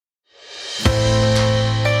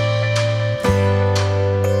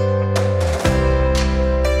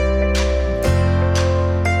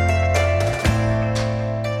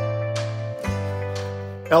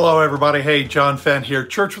Hello, everybody. Hey, John Fenn here.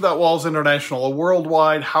 Church Without Walls International, a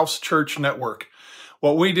worldwide house church network.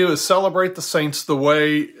 What we do is celebrate the saints the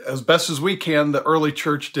way, as best as we can, the early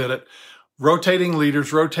church did it. Rotating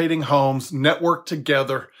leaders, rotating homes, network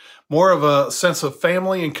together. More of a sense of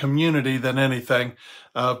family and community than anything,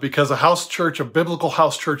 because a house church, a biblical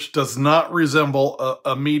house church, does not resemble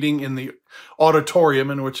a meeting in the auditorium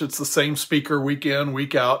in which it's the same speaker week in,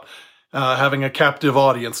 week out, having a captive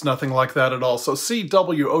audience, nothing like that at all. So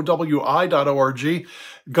cwowi.org.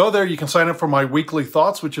 Go there. You can sign up for my weekly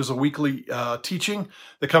thoughts, which is a weekly teaching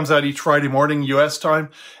that comes out each Friday morning, U.S. time.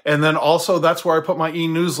 And then also that's where I put my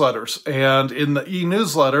e-newsletters. And in the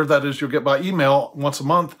e-newsletter, that is, you'll get by email once a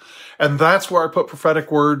month. And that's where I put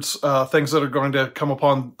prophetic words, things that are going to come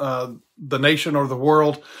upon the nation or the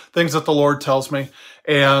world, things that the Lord tells me.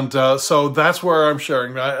 And so that's where I'm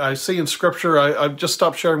sharing. I see in Scripture, I've just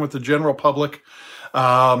stopped sharing with the general public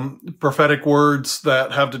prophetic words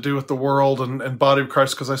that have to do with the world and body of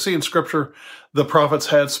Christ, because I see in Scripture the prophets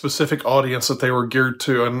had specific audience that they were geared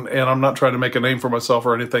to, and I'm not trying to make a name for myself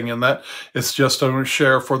or anything in that. It's just to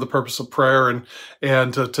share for the purpose of prayer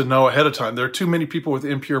and to know ahead of time. There are too many people with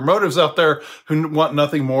impure motives out there who want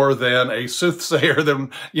nothing more than a soothsayer,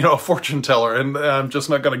 than a fortune teller, and I'm just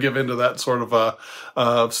not going to give into that sort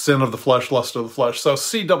of sin of the flesh, lust of the flesh. So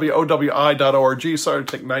cwowi.org. Sorry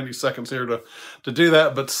to take 90 seconds here to do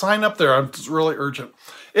that, but sign up there. It's really urgent.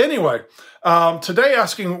 Anyway, today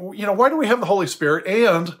asking, why do we have the Holy Spirit,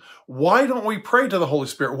 and why don't we pray to the Holy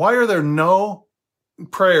Spirit? Why are there no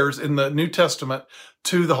prayers in the New Testament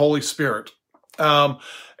to the Holy Spirit? And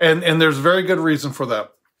there's very good reason for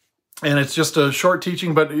that. And it's just a short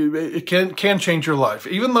teaching, but it can change your life.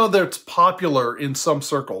 Even though it's popular in some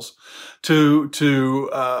circles to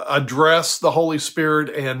address the Holy Spirit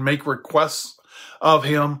and make requests of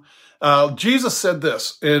Him. Jesus said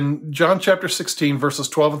this in John chapter 16, verses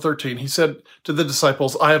 12 and 13. He said to the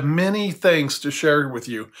disciples, I have many things to share with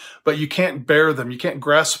you, but you can't bear them. You can't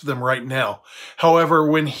grasp them right now. However,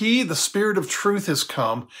 when He, the Spirit of truth, has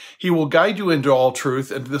come, He will guide you into all truth.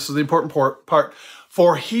 And this is the important part.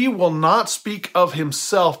 For He will not speak of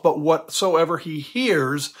Himself, but whatsoever He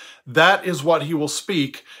hears, that is what He will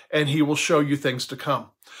speak, and He will show you things to come.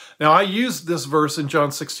 Now, I use this verse in John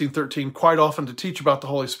 16:13 quite often to teach about the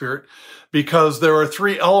Holy Spirit, because there are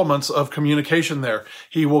three elements of communication there.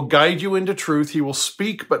 He will guide you into truth. He will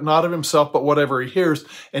speak, but not of Himself, but whatever He hears,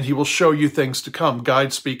 and He will show you things to come.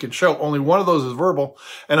 Guide, speak, and show. Only one of those is verbal.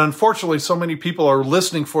 And unfortunately, so many people are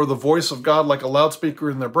listening for the voice of God like a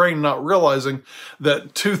loudspeaker in their brain, not realizing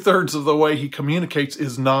that 2/3 of the way He communicates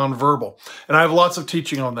is nonverbal. And I have lots of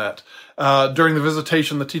teaching on that. During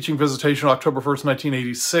the teaching visitation, October 1st,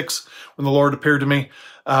 1986, when the Lord appeared to me,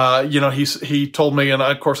 He told me, and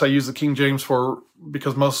of course I use the King James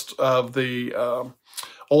because most of the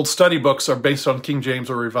old study books are based on King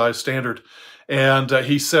James or Revised Standard. And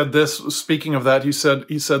He said this, speaking of that, He said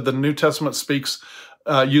the New Testament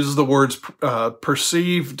uses the words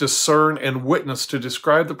perceive, discern, and witness to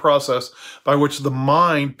describe the process by which the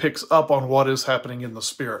mind picks up on what is happening in the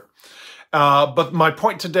Spirit. But my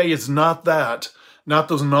point today is not those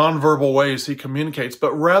nonverbal ways He communicates,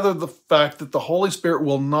 but rather the fact that the Holy Spirit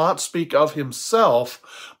will not speak of Himself,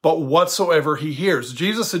 but whatsoever He hears.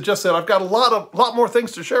 Jesus had just said, I've got a lot more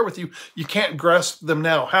things to share with you. You can't grasp them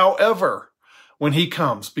now. However, when He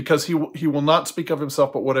comes, because He will not speak of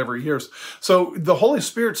Himself, but whatever He hears. So the Holy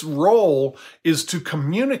Spirit's role is to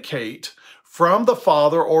communicate from the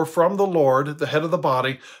Father or from the Lord, the head of the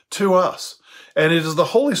body, to us. And it is the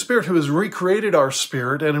Holy Spirit who has recreated our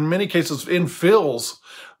spirit, and in many cases infills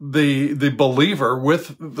the believer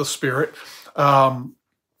with the Spirit,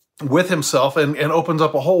 with Himself, and opens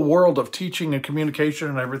up a whole world of teaching and communication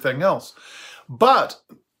and everything else. But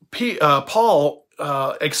Paul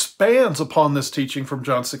expands upon this teaching from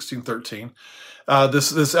John 16:13.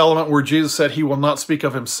 This element where Jesus said He will not speak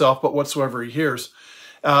of Himself, but whatsoever He hears.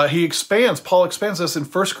 Paul expands this in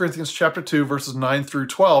 1 Corinthians chapter 2, verses 9 through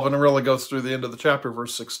 12, and it really goes through the end of the chapter,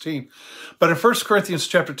 verse 16. But in 1 Corinthians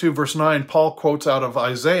chapter 2, verse 9, Paul quotes out of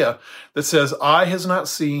Isaiah that says, eye has not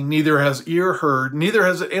seen, neither has ear heard, neither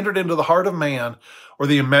has it entered into the heart of man or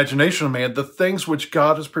the imagination of man, the things which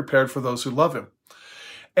God has prepared for those who love Him.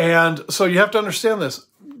 And so you have to understand this.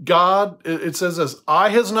 God, it says this, eye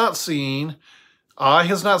has not seen,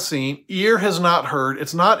 ear has not heard,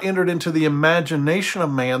 it's not entered into the imagination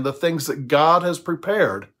of man, the things that God has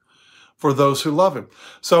prepared for those who love Him.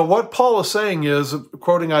 So what Paul is saying is,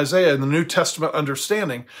 quoting Isaiah in the New Testament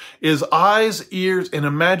understanding, is eyes, ears, and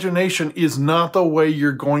imagination is not the way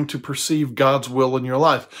you're going to perceive God's will in your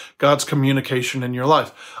life, God's communication in your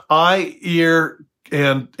life. Eye, ear,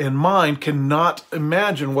 and mind cannot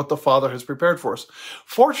imagine what the Father has prepared for us.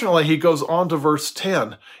 Fortunately, he goes on to verse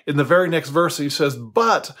 10. In the very next verse, he says,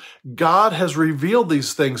 but God has revealed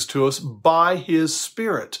these things to us by his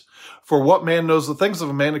Spirit. For what man knows the things of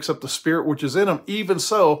a man except the Spirit which is in him? Even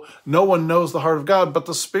so, no one knows the heart of God but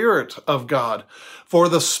the Spirit of God. For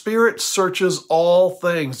the Spirit searches all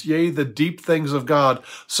things, yea, the deep things of God,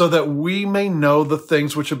 so that we may know the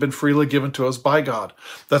things which have been freely given to us by God.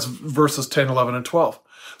 That's verses 10, 11, and 12.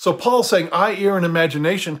 So Paul's saying, eye, ear, and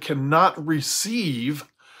imagination cannot receive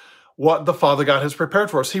what the Father God has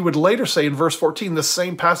prepared for us. He would later say in verse 14, the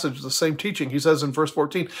same passage, the same teaching, he says in verse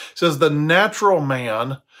 14, he says, the natural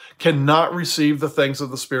man cannot receive the things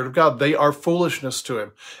of the Spirit of God. They are foolishness to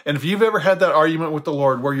him. And if you've ever had that argument with the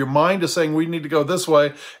Lord where your mind is saying we need to go this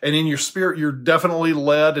way, and in your spirit you're definitely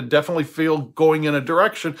led and definitely feel going in a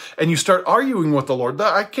direction, and you start arguing with the Lord,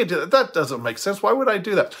 I can't do that. That doesn't make sense. Why would I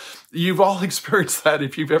do that? You've all experienced that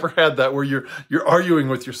if you've ever had that where you're arguing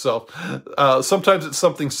with yourself. Sometimes it's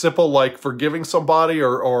something simple like forgiving somebody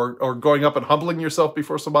or going up and humbling yourself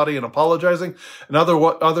before somebody and apologizing. And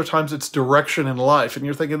other times it's direction in life. And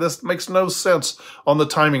you're thinking, this makes no sense on the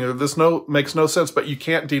timing, or this makes no sense, but you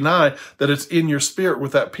can't deny that it's in your spirit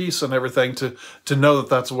with that peace and everything to know that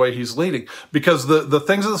that's the way he's leading. Because the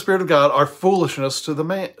things of the Spirit of God are foolishness to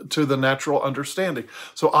the natural understanding.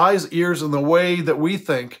 So eyes, ears, and the way that we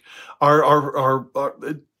think are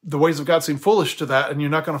the ways of God seem foolish to that, and you're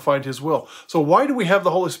not going to find his will. So why do we have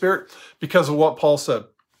the Holy Spirit? Because of what Paul said.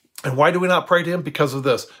 And why do we not pray to him? Because of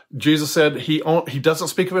this. Jesus said he doesn't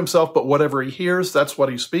speak of himself, but whatever he hears, that's what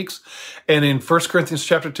he speaks. And in 1 Corinthians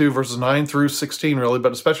chapter 2, verses 9 through 16, really,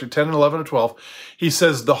 but especially 10 and 11 and 12, he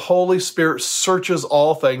says, the Holy Spirit searches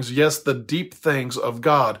all things, yes, the deep things of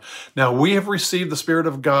God. Now we have received the Spirit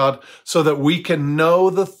of God so that we can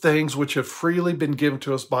know the things which have freely been given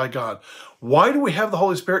to us by God. Why do we have the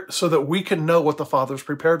Holy Spirit? So that we can know what the Father's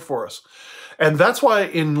prepared for us. And that's why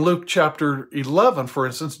in Luke chapter 11, for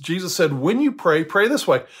instance, Jesus said, when you pray, pray this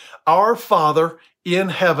way. Our Father in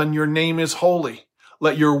heaven, your name is holy.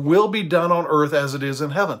 Let your will be done on earth as it is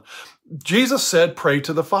in heaven. Jesus said, pray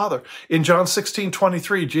to the Father. In John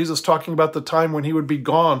 16:23, Jesus talking about the time when he would be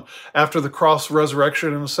gone after the cross,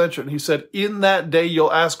 resurrection, and ascension. He said, in that day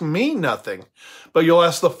you'll ask me nothing, but you'll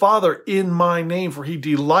ask the Father in my name, for he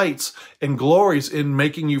delights and glories in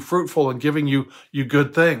making you fruitful and giving you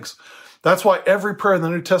good things. That's why every prayer in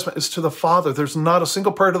the New Testament is to the Father. There's not a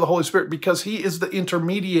single prayer to the Holy Spirit because he is the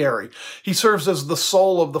intermediary. He serves as the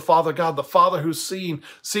soul of the Father God, the Father who's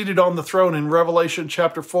seated on the throne in Revelation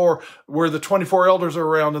chapter 4, where the 24 elders are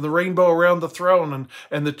around and the rainbow around the throne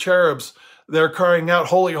and the cherubs. They're crying out,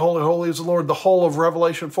 holy, holy, holy is the Lord. The whole of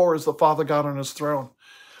Revelation 4 is the Father God on his throne.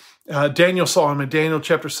 Daniel saw him in Daniel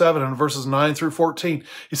chapter 7 and verses 9 through 14.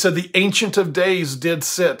 He said, the Ancient of Days did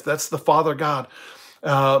sit. That's the Father God.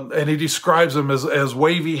 And he describes him as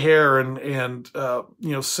wavy hair and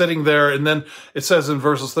sitting there. And then it says in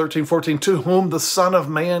verses 13, 14, to whom the Son of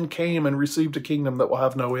Man came and received a kingdom that will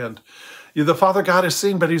have no end. The Father God is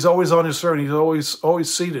seen, but he's always on his throne. He's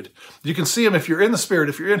always seated. You can see him if you're in the Spirit.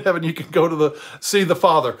 If you're in heaven, you can go to see the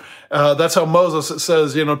Father. That's how Moses, it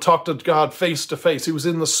says, talk to God face to face. He was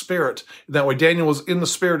in the Spirit. That way, Daniel was in the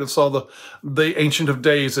Spirit and saw the Ancient of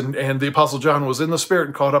Days, and the Apostle John was in the Spirit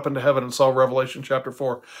and caught up into heaven and saw Revelation chapter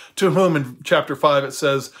 4. To whom in chapter 5 it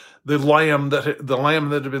says, the lamb that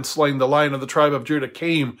had been slain, the Lion of the tribe of Judah,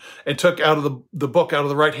 came and took out of the book out of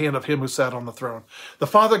the right hand of him who sat on the throne. The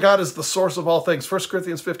Father God is the source of all things. 1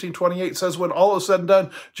 Corinthians 15:28 says, when all is said and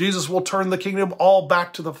done, Jesus will turn the kingdom all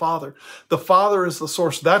back to the Father. The Father is the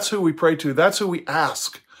source. That's who we pray to. That's who we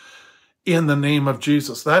ask in the name of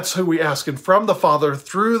Jesus. That's who we ask. And from the Father,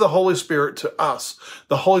 through the Holy Spirit to us,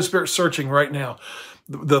 the Holy Spirit searching right now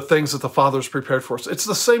the things that the Father's prepared for us. It's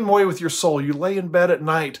the same way with your soul. You lay in bed at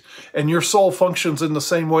night and your soul functions in the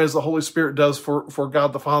same way as the Holy Spirit does for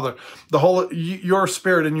God the Father. Your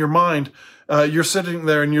spirit and your mind, you're sitting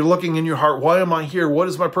there and you're looking in your heart, why am I here? What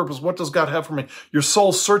is my purpose? What does God have for me? Your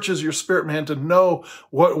soul searches your spirit, man, to know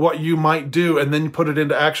what you might do, and then you put it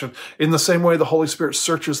into action. In the same way, the Holy Spirit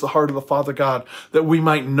searches the heart of the Father God, that we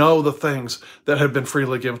might know the things that have been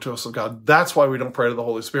freely given to us of God. That's why we don't pray to the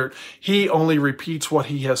Holy Spirit. He only repeats what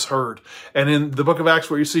he has heard. And in the book of Acts,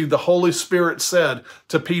 where you see the Holy Spirit said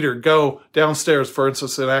to Peter, go downstairs, for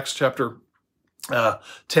instance, in Acts chapter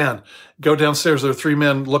 10, go downstairs. There are 3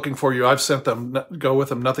 men looking for you. I've sent them. Go with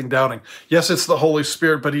them, nothing doubting. Yes, it's the Holy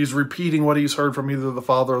Spirit, but he's repeating what he's heard from either the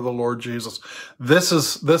Father or the Lord Jesus. This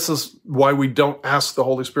is why we don't ask the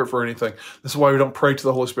Holy Spirit for anything. This is why we don't pray to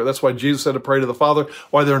the Holy Spirit. That's why Jesus said to pray to the Father,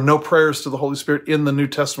 why there are no prayers to the Holy Spirit in the New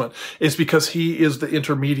Testament. It's because he is the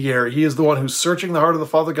intermediary. He is the one who's searching the heart of the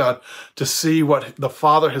Father God to see what the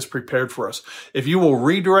Father has prepared for us. If you will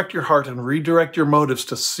redirect your heart and redirect your motives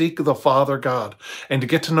to seek the Father God, and to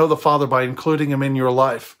get to know the Father by including him in your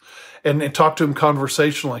life and talk to him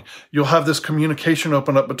conversationally, you'll have this communication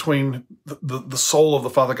open up between the soul of the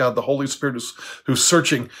Father God, the Holy Spirit who's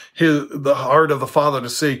searching the heart of the Father to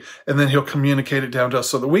see, and then he'll communicate it down to us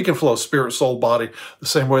so that we can flow spirit, soul, body, the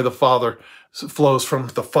same way the Father flows from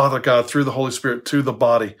the Father God through the Holy Spirit to the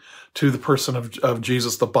body, to the person of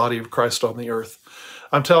Jesus, the body of Christ on the earth.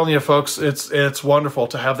 I'm telling you, folks, it's wonderful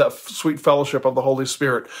to have that sweet fellowship of the Holy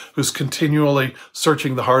Spirit who's continually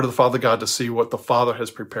searching the heart of the Father God to see what the Father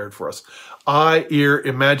has prepared for us. Eye, ear,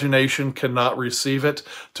 imagination cannot receive it.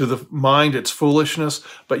 To the mind, it's foolishness,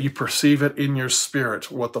 but you perceive it in your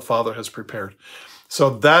spirit, what the Father has prepared. So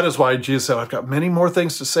that is why Jesus said, I've got many more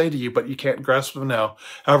things to say to you, but you can't grasp them now.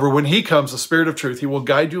 However, when he comes, the Spirit of truth, he will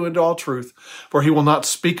guide you into all truth, for he will not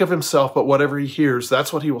speak of himself, but whatever he hears,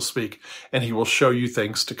 that's what he will speak, and he will show you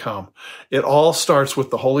things to come. It all starts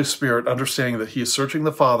with the Holy Spirit understanding that he is searching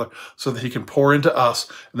the Father so that he can pour into us,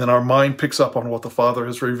 and then our mind picks up on what the Father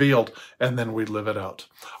has revealed, and then we live it out.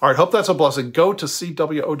 All right, hope that's a blessing. Go to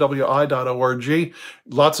cwowi.org.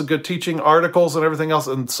 Lots of good teaching articles and everything else,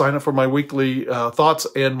 and sign up for my weekly thoughts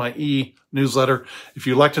and my e-newsletter. If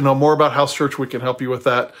you'd like to know more about house church, we can help you with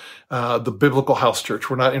that. The biblical house church.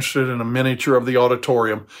 We're not interested in a miniature of the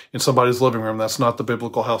auditorium in somebody's living room. That's not the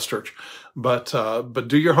biblical house church. But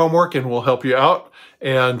do your homework and we'll help you out.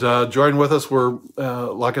 And join with us. We're,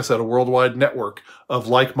 like I said, a worldwide network of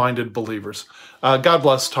like-minded believers. God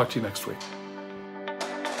bless. Talk to you next week.